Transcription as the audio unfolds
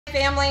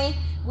Family,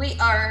 we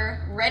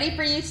are ready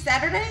for you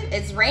Saturday.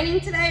 It's raining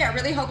today. I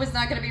really hope it's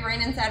not going to be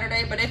raining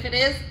Saturday, but if it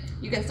is,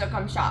 you can still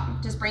come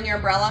shop. Just bring your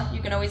umbrella.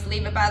 You can always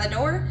leave it by the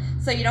door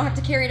so you don't have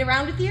to carry it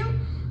around with you.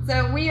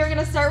 So we are going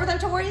to start with our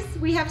toys.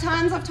 We have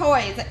tons of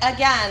toys.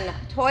 Again,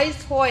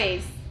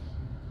 toys.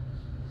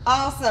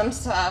 Awesome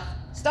stuff.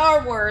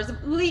 Star Wars,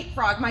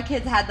 Leapfrog. My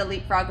kids had the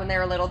Leapfrog when they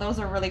were little. Those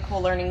are really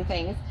cool learning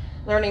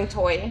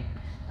toy.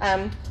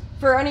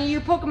 For any of you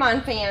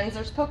Pokemon fans,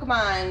 there's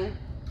Pokemon,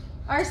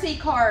 RC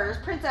cars,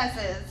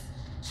 princesses.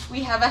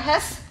 We have a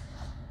Hess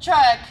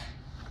truck.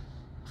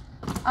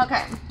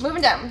 Okay,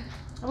 moving down.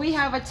 We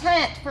have a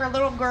tent for a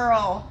little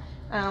girl.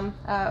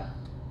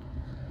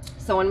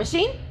 Sewing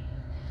machine.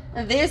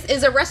 This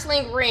is a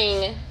wrestling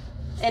ring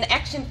and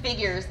action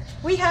figures.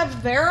 We have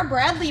Vera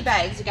Bradley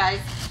bags, you guys.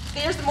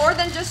 There's more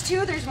than just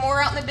two. There's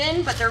more out in the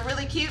bin, but they're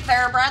really cute.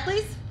 Vera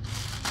Bradley's.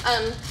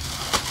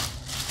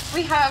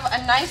 We have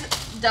a nice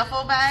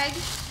duffel bag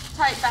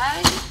type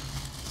bag.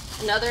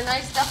 Another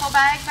nice duffel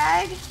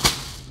bag.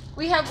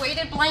 We have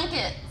weighted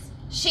blankets,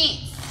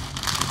 sheets,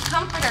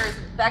 comforters.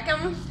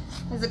 Beckham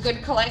is a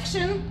good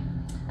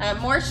collection.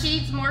 More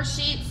sheets.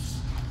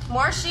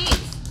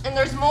 And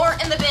there's more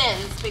in the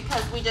bins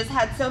because we just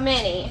had so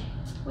many.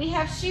 We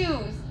have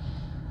shoes.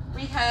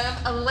 We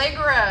have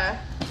Allegra.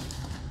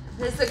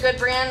 This is a good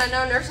brand. I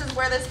know nurses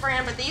wear this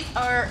brand, but these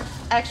are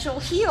actual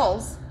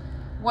heels.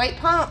 White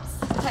pumps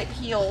type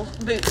heel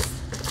boots.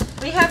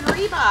 We have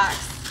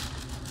Reeboks.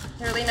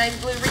 Really nice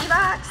blue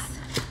Reeboks.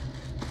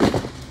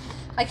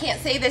 I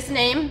can't say this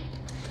name.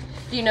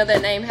 Do you know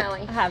that name,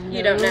 Hallie? I have no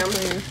You don't know.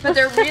 clue. But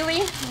they're really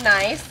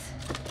nice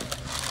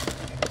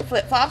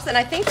flip-flops, and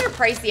I think they're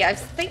pricey. I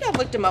think I've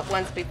looked them up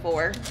once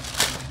before.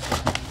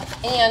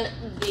 And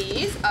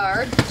these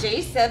are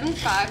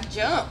J75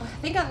 Jump. I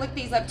think I looked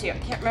these up too. I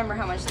can't remember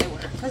how much they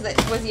were because it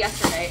was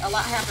yesterday. A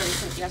lot happened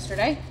since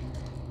yesterday.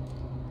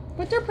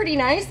 But they're pretty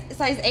nice.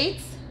 Size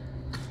 8s.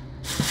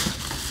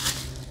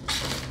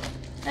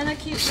 And a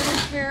cute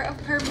little pair of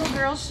purple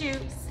girl shoes.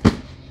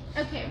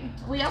 Okay,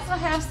 we also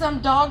have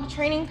some dog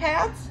training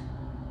pads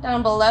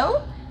down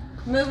below.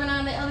 Moving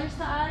on the other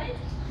side,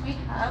 we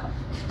have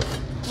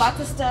lots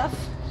of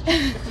stuff.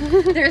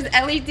 There's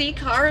LED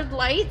car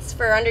lights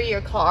for under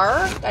your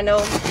car. I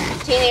know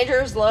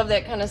teenagers love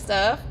that kind of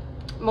stuff.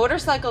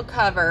 Motorcycle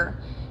cover.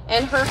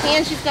 And her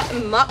hand, she's got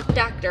Muck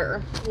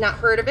Doctor. Not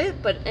heard of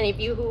it, but any of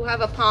you who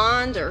have a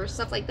pond or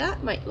stuff like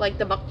that might like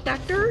the Muck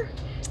Doctor.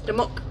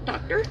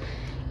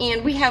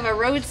 And we have a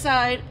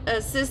roadside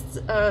assist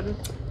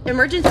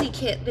emergency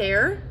kit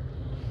there.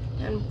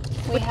 And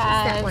we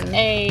have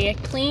a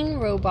clean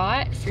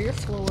robot for your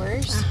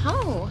floors.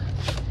 Oh.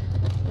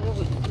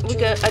 We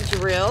got a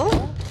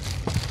drill.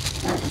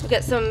 We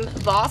got some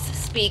Voss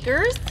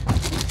speakers.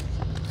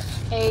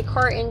 A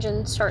car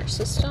engine start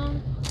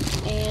system.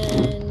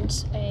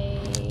 And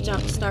a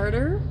Jump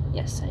starter.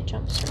 Yes, a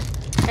jump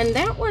starter. And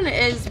that one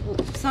is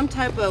some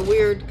type of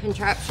weird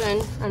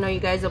contraption. I know you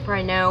guys will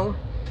probably know.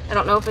 I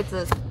don't know if it's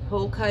a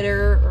hole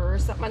cutter or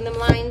something on them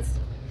lines.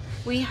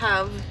 We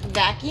have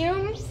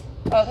vacuums.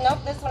 Oh,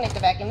 nope, this one ain't the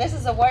vacuum. This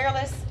is a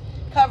wireless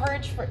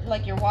coverage for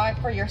like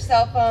for your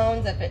cell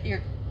phones. If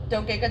you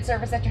don't get good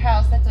service at your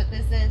house, that's what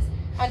this is.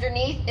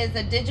 Underneath is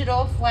a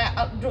digital flat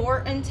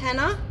outdoor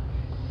antenna.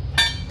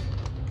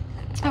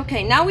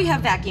 Okay, now we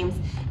have vacuums.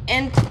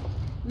 And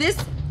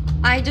this,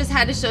 I just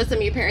had to show some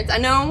of you parents. I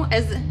know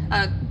as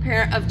a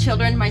parent of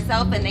children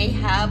myself, and they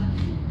have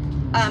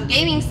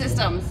gaming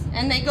systems,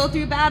 and they go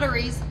through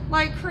batteries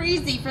like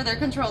crazy for their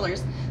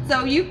controllers.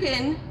 So you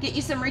can get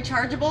you some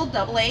rechargeable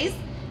AA's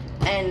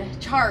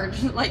and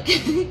charge like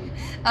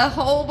a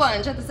whole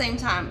bunch at the same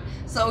time.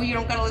 So you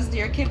don't gotta listen to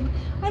your kid,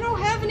 I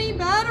don't have any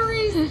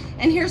batteries.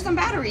 And here's some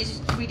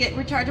batteries. We get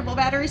rechargeable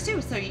batteries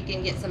too. So you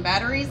can get some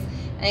batteries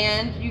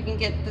and you can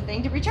get the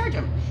thing to recharge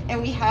them.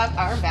 And we have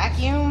our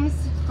vacuums,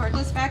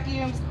 cordless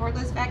vacuums.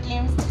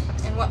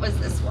 And what was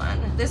this one?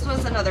 This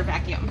was another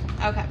vacuum.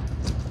 Okay.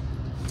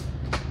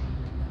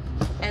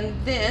 And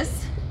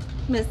this,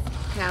 Miss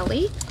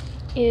Callie,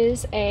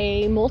 is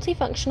a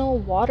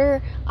multifunctional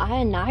water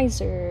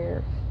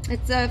ionizer.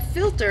 it's a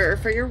filter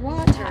for your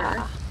water.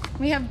 Yeah.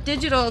 We have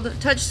digital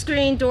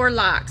touchscreen door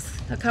locks.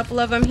 A couple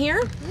of them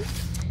here.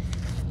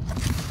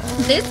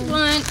 This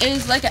one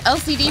is like an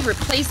LCD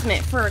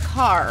replacement for a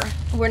car.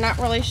 We're not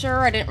really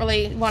sure. I didn't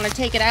really want to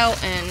take it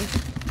out, and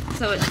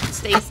so it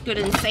stays good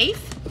and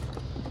safe.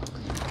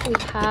 We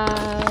have,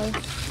 I'm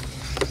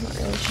not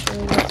really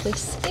sure what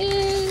this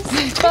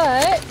is,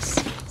 but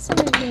some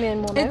of you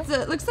men will know.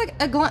 It looks like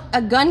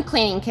a gun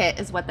cleaning kit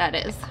is what that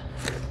is.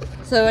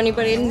 So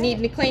anybody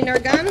needing to clean their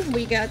gun,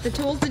 we got the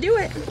tools to do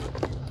it.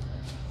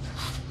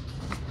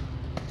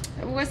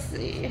 Let's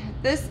see.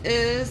 This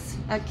is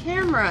a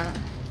camera,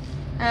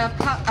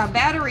 a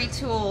battery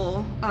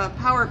tool,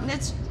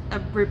 it's a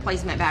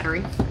replacement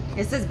battery.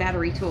 It says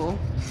battery tool.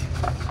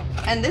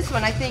 And this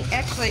one, I think,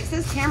 actually, it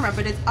says camera,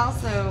 but it's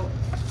also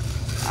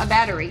a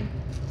battery.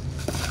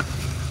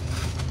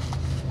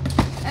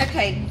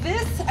 Okay,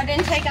 this I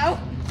didn't take out.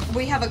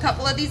 We have a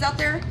couple of these out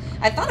there.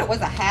 I thought it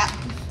was a hat,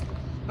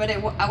 but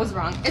I was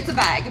wrong. It's a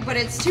bag, but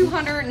it's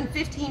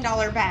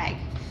 $215 bag.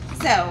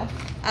 So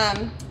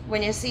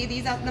when you see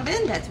these out in the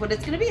bin, that's what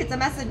it's gonna be. It's a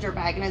messenger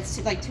bag, and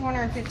it's like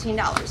 $215.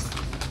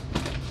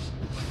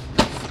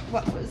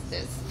 What was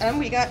this?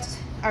 We got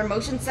our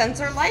motion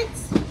sensor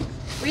lights.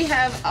 We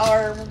have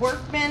our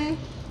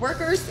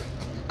workers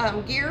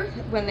gear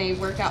when they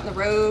work out in the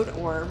road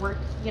or work,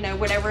 you know,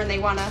 whatever, and they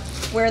want to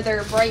wear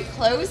their bright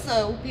clothes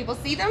so people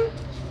see them.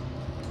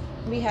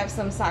 We have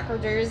some soccer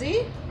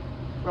jersey,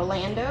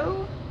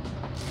 Rolando.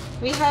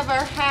 We have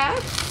our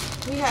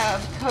hats. We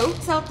have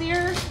coats out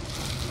there.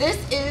 This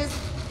is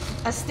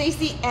a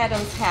Stacey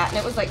Adams hat, and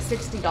it was like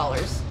 $60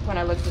 when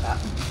I looked it up.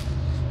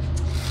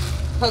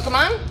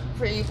 Pokemon,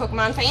 for you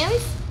Pokemon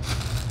fans.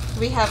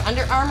 We have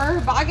Under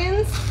Armour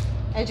boggins,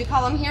 as you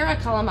call them here. I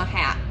call them a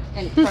hat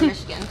from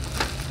Michigan.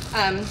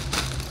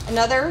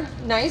 Another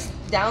nice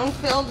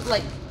down-filled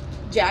like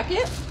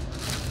jacket.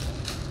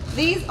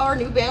 These are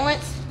New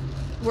Balance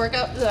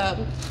workout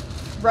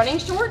running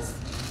shorts.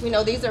 We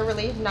know these are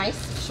really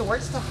nice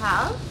shorts to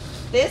have.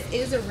 This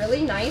is a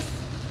really nice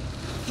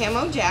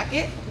camo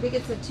jacket. I think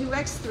it's a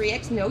 2X,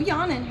 3X. No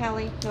yawning,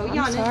 Hallie. No yawning.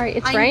 I'm sorry,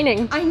 it's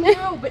raining. I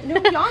know, but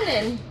no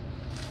yawning.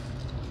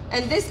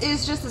 And this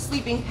is just a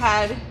sleeping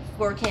pad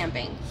for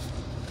camping.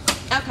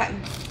 Okay.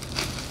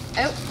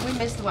 Oh, we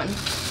missed one.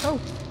 Oh.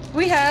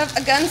 We have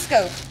a gun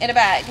scope in a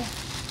bag.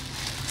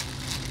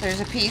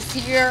 There's a piece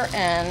here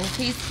and a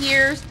piece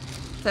here.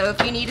 So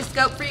if you need a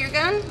scope for your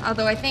gun,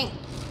 although I think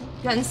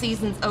gun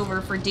season's over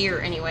for deer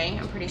anyway,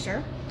 I'm pretty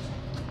sure.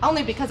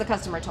 Only because a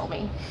customer told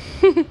me.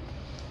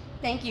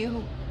 Thank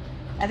you.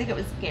 I think it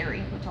was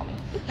Gary who told me.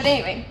 But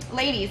anyway,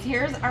 ladies,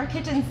 here's our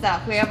kitchen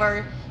stuff. We have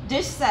our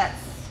dish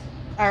sets,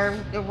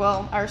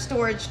 our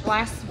storage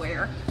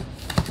glassware.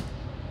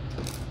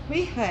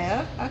 We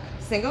have a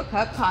single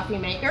cup coffee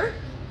maker.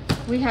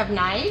 We have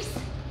knives.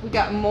 We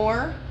got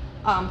more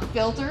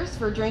filters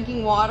for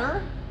drinking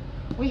water.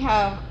 We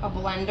have a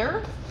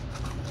blender.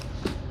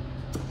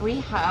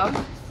 We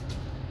have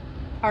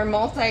our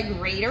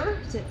multi-grater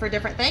for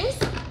different things.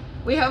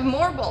 We have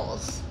more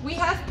bowls. We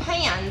have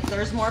pans.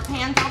 There's more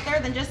pans out there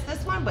than just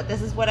this one, but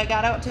this is what I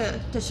got out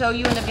to show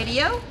you in the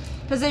video.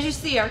 Because as you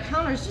see, our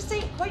counters just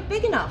ain't quite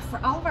big enough for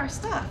all of our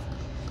stuff.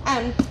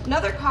 And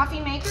another coffee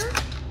maker,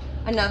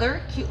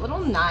 another cute little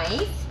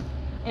knife,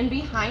 and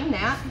behind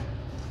that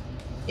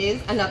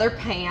is another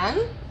pan.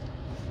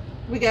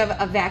 We have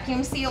a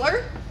vacuum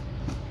sealer,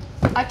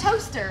 a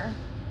toaster.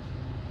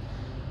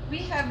 We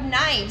have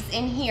knives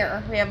in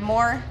here. We have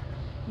more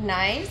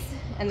knives,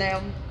 and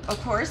then of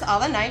course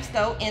all the knives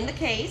go in the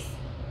case.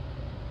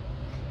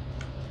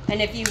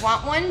 And if you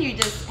want one, you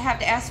just have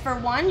to ask for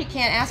one. You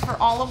can't ask for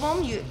all of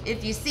them.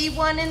 If you see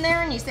one in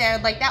there and you say,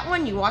 I'd like that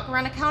one, you walk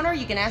around the counter,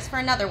 you can ask for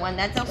another one.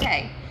 That's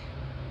okay.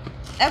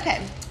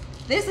 Okay,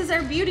 this is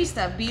our beauty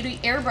stuff, beauty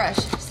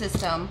airbrush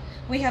system.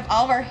 We have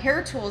all of our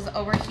hair tools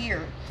over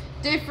here.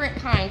 Different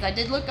kinds. I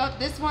did look up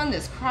this one,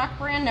 this Croc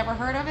brand, never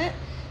heard of it.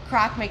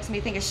 Croc makes me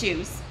think of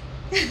shoes.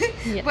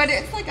 Yes. But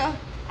it's like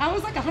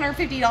almost like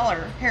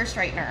 $150 hair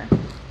straightener.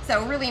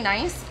 So really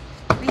nice.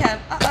 We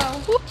have,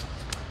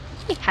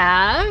 we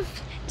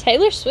have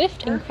Taylor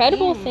Swift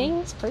Incredible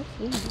Things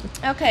perfume.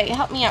 Okay,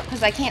 help me out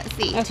because I can't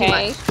see too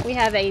much. We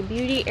have a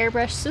beauty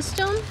airbrush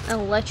system, an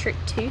electric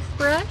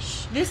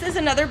toothbrush. This is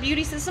another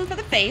beauty system for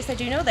the face. I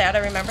do know that. I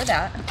remember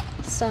that.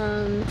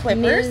 Some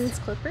clippers.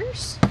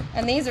 clippers.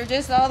 And these are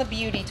just all the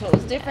beauty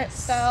tools. Different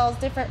styles,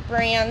 different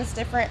brands,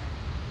 different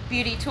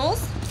beauty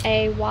tools.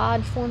 A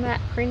wide format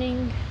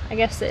printing. I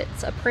guess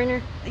it's a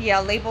printer.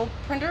 Yeah, label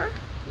printer.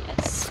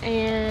 Yes.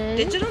 And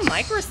digital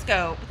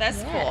microscope.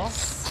 That's cool.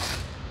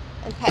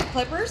 And pet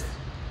clippers.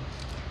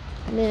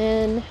 And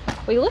then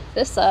we looked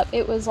this up.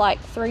 It was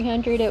like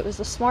 $300. It was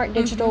a smart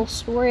digital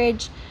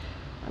storage.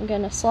 I'm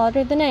gonna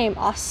slaughter the name.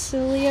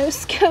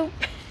 Oscilloscope.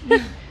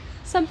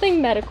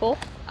 Something medical.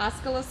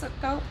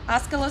 Oscilloscope.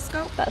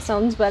 Oscilloscope. That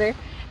sounds better.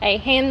 A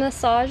hand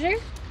massager.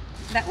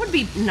 That would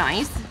be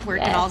nice.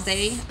 Working all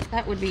day.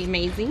 That would be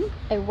amazing.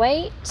 A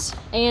weight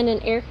and an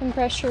air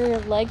compressor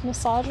leg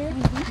massager.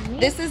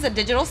 This is a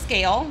digital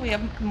scale. We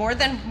have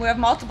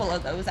multiple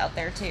of those out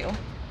there too.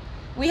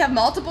 We have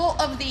multiple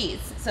of these.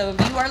 So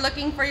if you are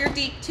looking for your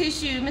deep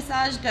tissue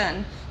massage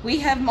gun, we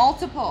have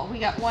multiple. We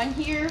got one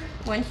here,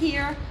 one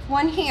here,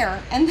 one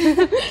here, and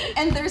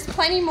and there's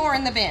plenty more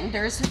in the bin.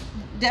 There's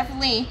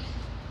definitely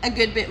a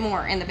good bit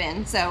more in the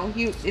bin. So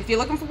if you're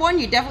looking for one,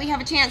 you definitely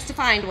have a chance to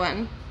find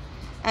one.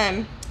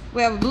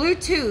 We have a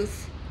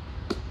Bluetooth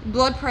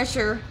blood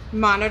pressure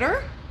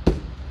monitor.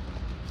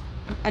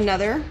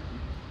 Another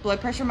blood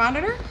pressure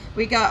monitor.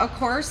 We got, of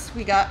course,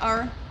 we got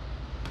our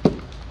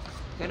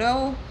good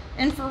old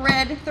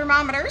infrared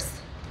thermometers.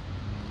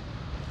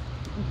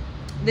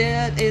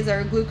 That is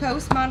our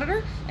glucose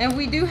monitor. And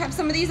we do have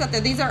some of these out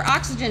there. These are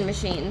oxygen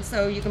machines.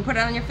 So you can put it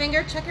on your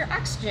finger, check your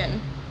oxygen.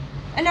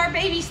 And our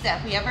baby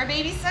stuff. We have our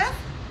baby stuff.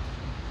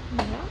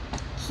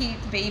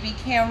 Cute baby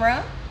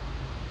camera.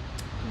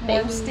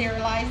 Baby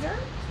sterilizer.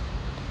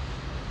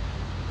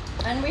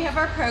 And we have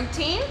our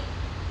protein.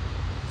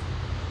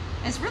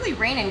 It's really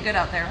raining good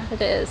out there.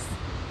 It is.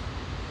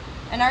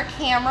 And our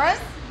cameras,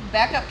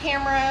 backup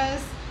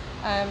cameras,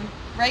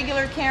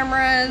 regular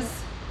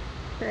cameras,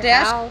 Your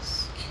dash,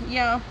 house.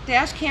 yeah,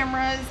 dash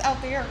cameras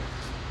out there.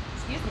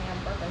 Excuse me, I'm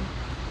burping.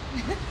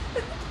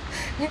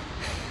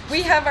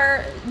 We have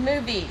our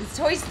movies,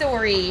 Toy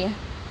Story,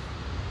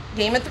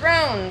 Game of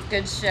Thrones,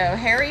 good show,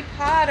 Harry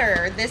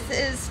Potter, this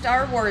is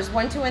Star Wars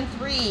 1, 2, and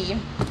 3.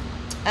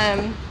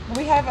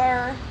 We have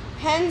our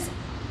pens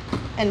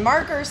and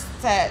marker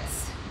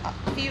sets, a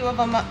few of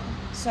them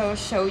so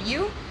show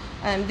you.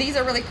 These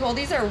are really cool.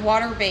 These are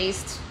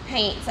water-based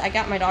paints. I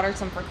got my daughter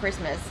some for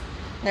Christmas.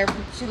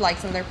 She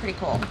likes them. They're pretty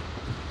cool.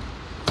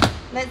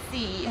 Let's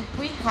see.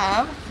 We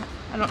have,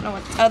 I don't know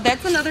what, oh,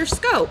 that's another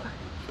scope.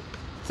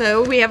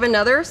 So we have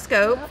another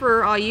scope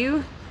for all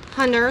you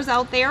hunters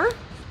out there.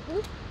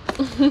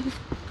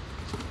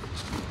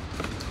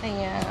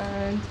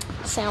 And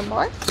Sound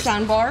bar.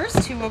 sound bars,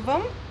 2 of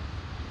them.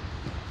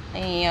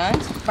 And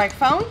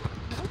microphone.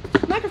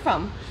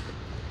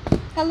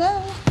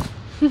 Hello.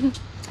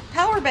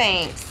 Power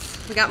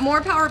banks. We got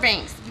more power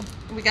banks.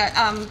 We got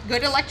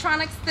good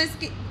electronics this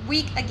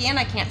week. Again,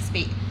 I can't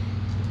speak.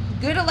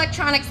 Good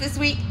electronics this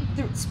week,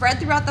 spread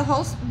throughout the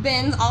whole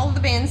bins, all of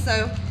the bins,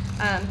 so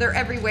they're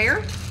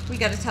everywhere. We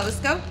got a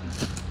telescope.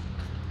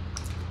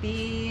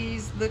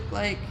 These look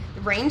like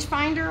the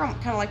rangefinder,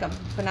 kind of like a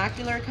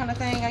binocular kind of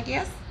thing, I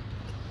guess.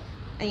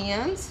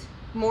 And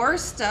more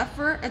stuff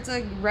for, it's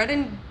a red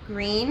and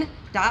green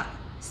dot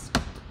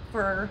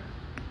for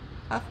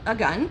a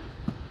gun.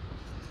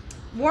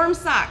 Warm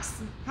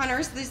socks.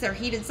 Hunters, these are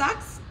heated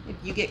socks. If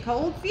you get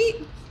cold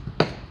feet,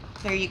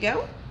 there you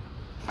go.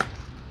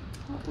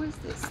 What was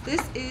this?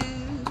 This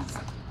is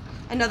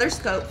another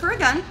scope for a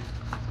gun,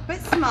 but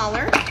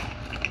smaller.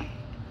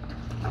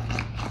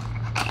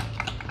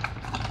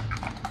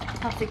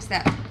 I'll fix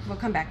that. We'll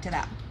come back to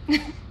that.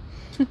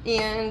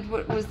 And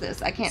what was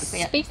this? I can't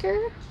say it.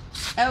 Speaker.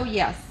 Oh,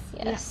 yes.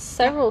 Yes,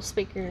 several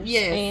speakers.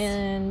 Yes.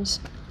 And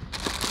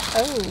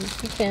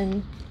you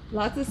can.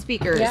 Lots of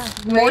speakers. Yeah,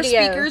 More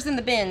radio. speakers in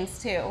the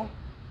bins too.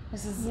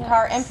 This is Yes.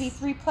 our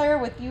MP3 player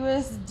with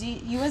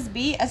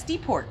USB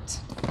SD port.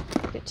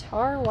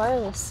 Guitar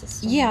wireless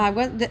system. Yeah,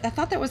 I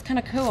thought that was kind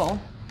of cool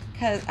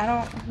because I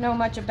don't know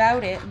much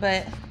about it,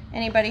 but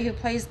anybody who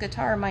plays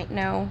guitar might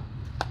know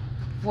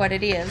what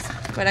it is.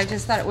 But I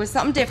just thought it was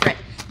something different.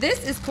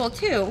 This is cool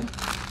too.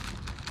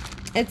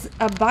 It's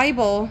a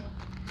Bible.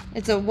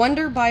 It's a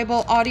Wonder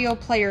Bible audio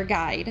player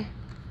guide.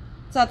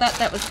 So I thought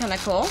that was kind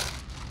of cool.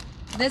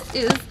 This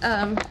is,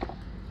 I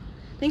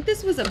think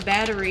this was a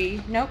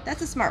battery. Nope,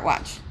 that's a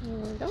smartwatch. There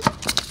we go.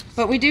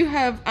 But we do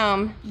have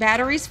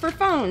batteries for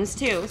phones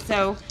too.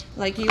 So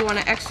like you want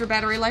an extra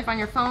battery life on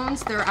your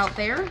phones, they're out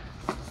there.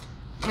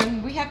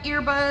 And we have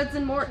earbuds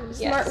and more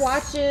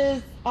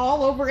smartwatches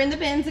all over in the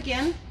bins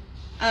again.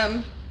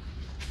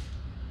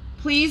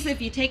 Please,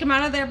 if you take them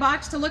out of their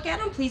box to look at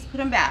them, please put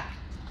them back.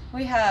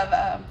 We have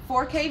a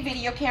 4K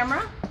video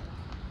camera,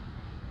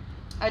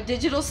 a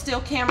digital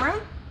still camera,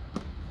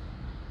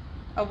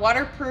 a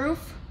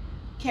waterproof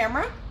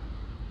camera.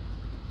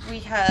 We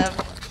have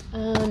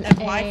a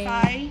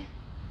Wi-Fi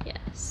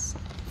Yes.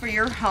 for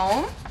your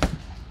home.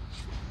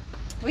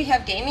 We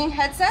have gaming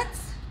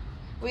headsets.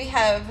 We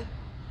have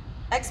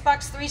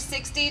Xbox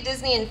 360,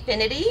 Disney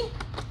Infinity,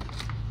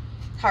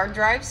 hard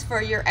drives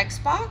for your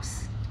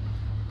Xbox,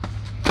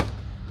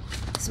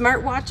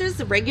 smartwatches,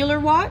 the regular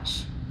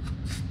watch.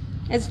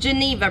 It's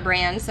Geneva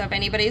brand, so if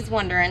anybody's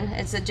wondering,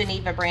 it's a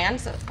Geneva brand.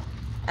 So,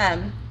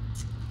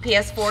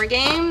 PS4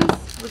 games.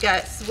 We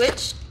got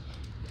Switch,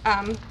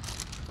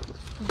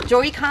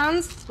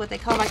 Joy-Cons, what they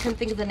call them. I couldn't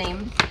think of the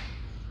name.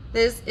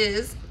 This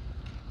is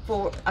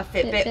for a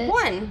Fitbit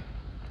 1,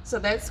 so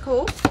that's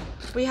cool.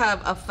 We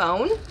have a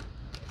phone,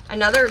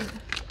 another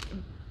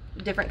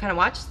different kind of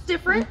watch. It's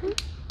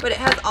different, but it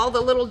has all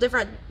the little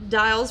different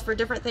dials for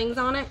different things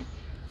on it.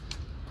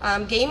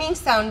 Gaming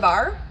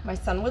soundbar. My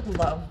son would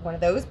love one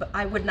of those, but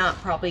I would not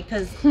probably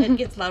because it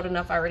gets loud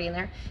enough already in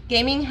there.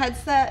 Gaming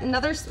headset,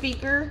 another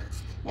speaker,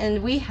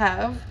 and we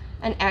have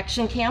an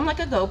action cam like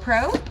a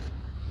GoPro.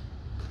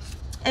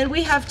 And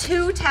we have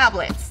 2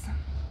 tablets.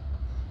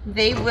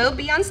 They will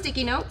be on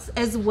sticky notes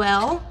as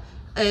well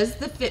as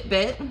the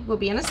Fitbit will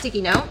be on a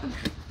sticky note.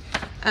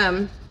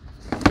 Brand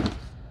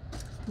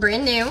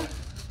new.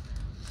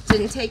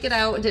 Didn't take it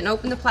out, didn't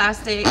open the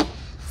plastic.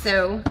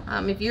 So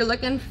if you're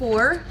looking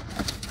for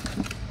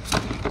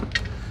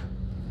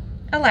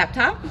a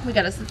laptop, we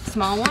got a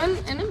small one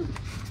and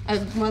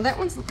well, that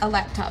one's a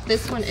laptop.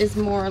 This one is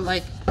more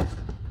like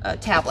a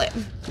tablet,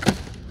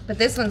 but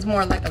this one's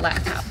more like a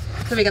laptop.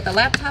 So we got the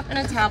laptop and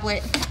a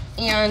tablet,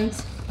 and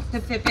the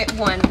Fitbit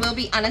 1 will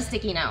be on a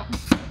sticky note.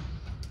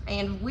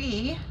 And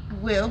we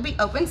will be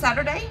open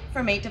Saturday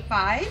from 8 to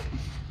 5.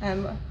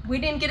 We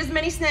didn't get as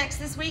many snacks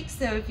this week,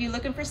 so if you're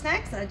looking for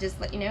snacks, I'll just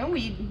let you know.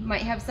 We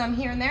might have some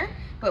here and there,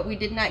 but we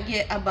did not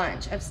get a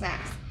bunch of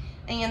snacks.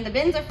 And the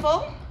bins are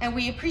full, and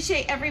we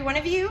appreciate every one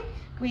of you.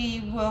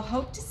 We will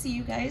hope to see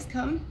you guys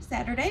come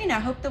Saturday, and I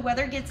hope the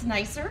weather gets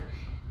nicer.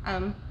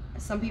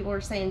 Some people are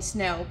saying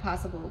snow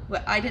possible,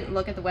 but I didn't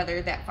look at the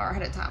weather that far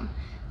ahead of time.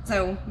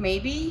 So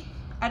maybe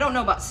I don't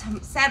know about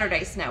some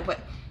Saturday snow, but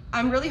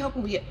I'm really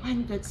hoping we get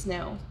one good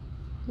snow.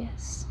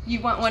 Yes.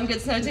 You want one good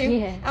snow too?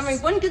 Yes. I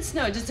mean, one good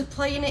snow just to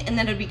play in it, and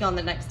then it'd be gone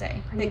the next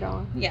day. Bring it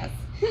on. Yes.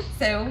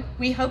 So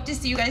we hope to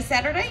see you guys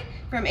Saturday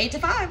from 8 to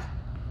 5.